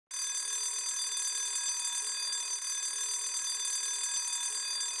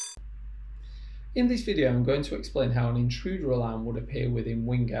In this video, I'm going to explain how an intruder alarm would appear within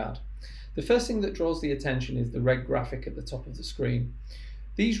WinGuard. The first thing that draws the attention is the red graphic at the top of the screen.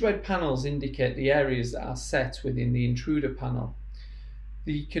 These red panels indicate the areas that are set within the intruder panel.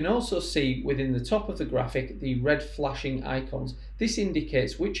 You can also see within the top of the graphic the red flashing icons. This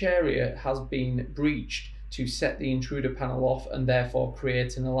indicates which area has been breached to set the intruder panel off and therefore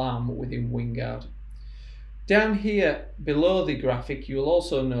create an alarm within WinGuard. Down here below the graphic, you'll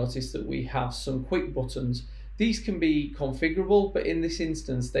also notice that we have some quick buttons. These can be configurable, but in this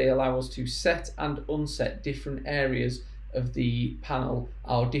instance they allow us to set and unset different areas of the panel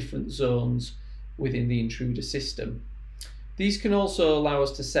or different zones within the intruder system. These can also allow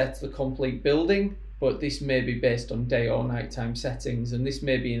us to set the complete building, but this may be based on day or nighttime settings, and this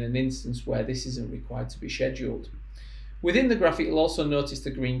may be in an instance where this isn't required to be scheduled. Within the graphic, you'll also notice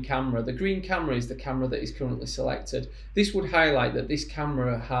the green camera. The green camera is the camera that is currently selected. This would highlight that this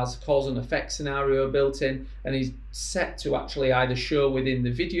camera has cause and effect scenario built in and is set to actually either show within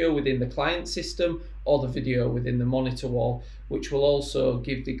the video within the client system or the video within the monitor wall, which will also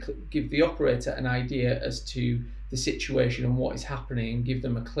give the operator an idea as to the situation and what is happening and give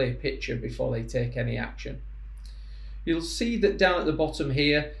them a clear picture before they take any action. You'll see that down at the bottom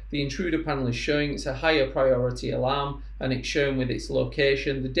here, the intruder panel is showing it's a higher priority alarm, and it's shown with its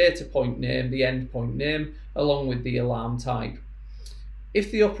location, the data point name, the endpoint name, along with the alarm type. If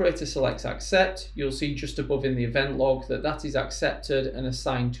the operator selects accept, you'll see just above in the event log that that is accepted and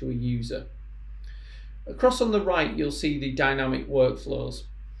assigned to a user. Across on the right, you'll see the dynamic workflows.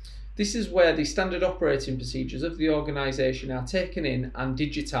 This is where the standard operating procedures of the organisation are taken in and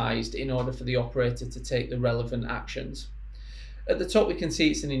digitised in order for the operator to take the relevant actions. At the top we can see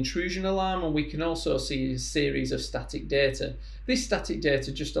it's an intrusion alarm, and we can also see a series of static data. This static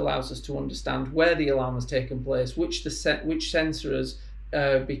data just allows us to understand where the alarm has taken place, which sensors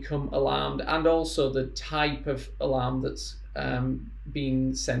become alarmed, and also the type of alarm that's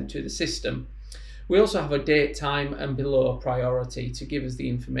been sent to the system. We also have a date, time and below priority to give us the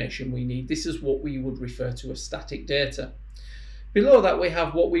information we need. This is what we would refer to as static data. Below that we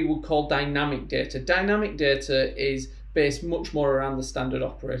have what we would call dynamic data. Dynamic data is based much more around the standard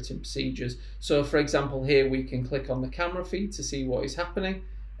operating procedures. So for example, here we can click on the camera feed to see what is happening,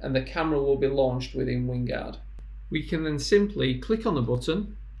 and the camera will be launched within WinGuard. We can then simply click on the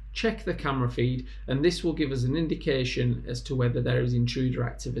button, check the camera feed, and this will give us an indication as to whether there is intruder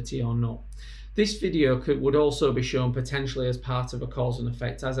activity or not. This video would also be shown potentially as part of a cause and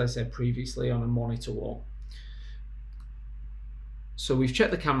effect, as I said previously, on a monitor wall. So we've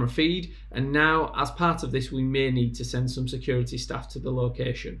checked the camera feed, and now as part of this we may need to send some security staff to the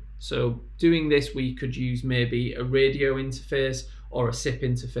location. So doing this, we could use maybe a radio interface or a SIP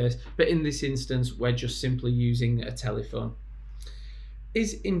interface, but in this instance we're just simply using a telephone.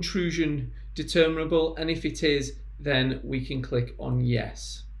 Is intrusion determinable? And if it is, then we can click on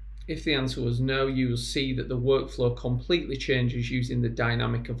yes. If the answer was no, you will see that the workflow completely changes using the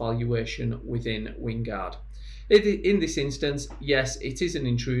dynamic evaluation within WinGuard. In this instance, yes, it is an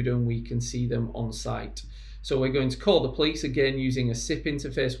intruder and we can see them on site. So we're going to call the police, again using a SIP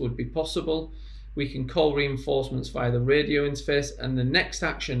interface would be possible. We can call reinforcements via the radio interface, and the next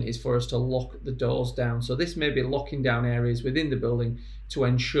action is for us to lock the doors down. So this may be locking down areas within the building to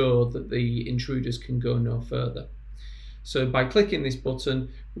ensure that the intruders can go no further. So by clicking this button,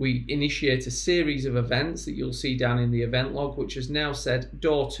 we initiate a series of events that you'll see down in the event log, which has now said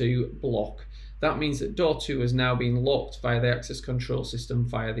door 2 block. That means that door 2 has now been locked via the access control system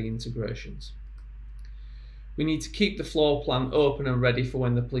via the integrations. We need to keep the floor plan open and ready for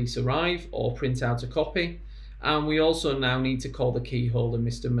when the police arrive or print out a copy. And we also now need to call the key holder,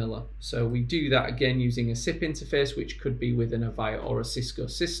 Mr. Miller. So we do that again using a SIP interface, which could be within a Avaya or a Cisco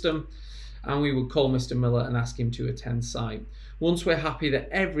system. And we would call Mr. Miller and ask him to attend site. Once we're happy that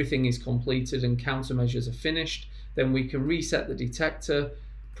everything is completed and countermeasures are finished, then we can reset the detector,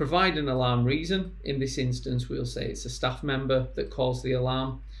 provide an alarm reason. In this instance, we'll say it's a staff member that caused the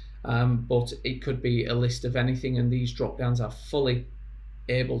alarm, but it could be a list of anything, and these drop downs are fully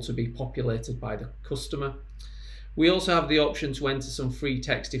able to be populated by the customer. We also have the option to enter some free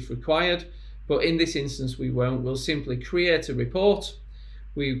text if required, but in this instance we won't. We'll simply create a report.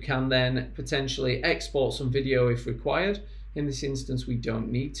 We can then potentially export some video if required. In this instance we don't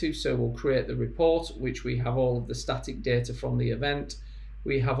need to, so we'll create the report, which we have all of the static data from the event.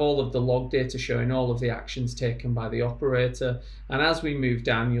 We have all of the log data showing all of the actions taken by the operator, and as we move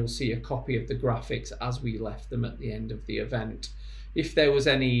down you'll see a copy of the graphics as we left them at the end of the event. If there was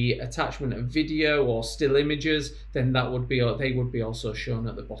any attachment of video or still images, then they would be also shown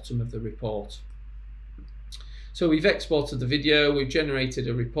at the bottom of the report. So we've exported the video, we've generated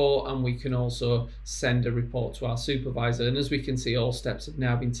a report, and we can also send a report to our supervisor. And as we can see, all steps have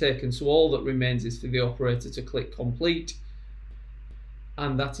now been taken. So all that remains is for the operator to click complete,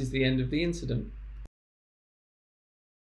 and that is the end of the incident.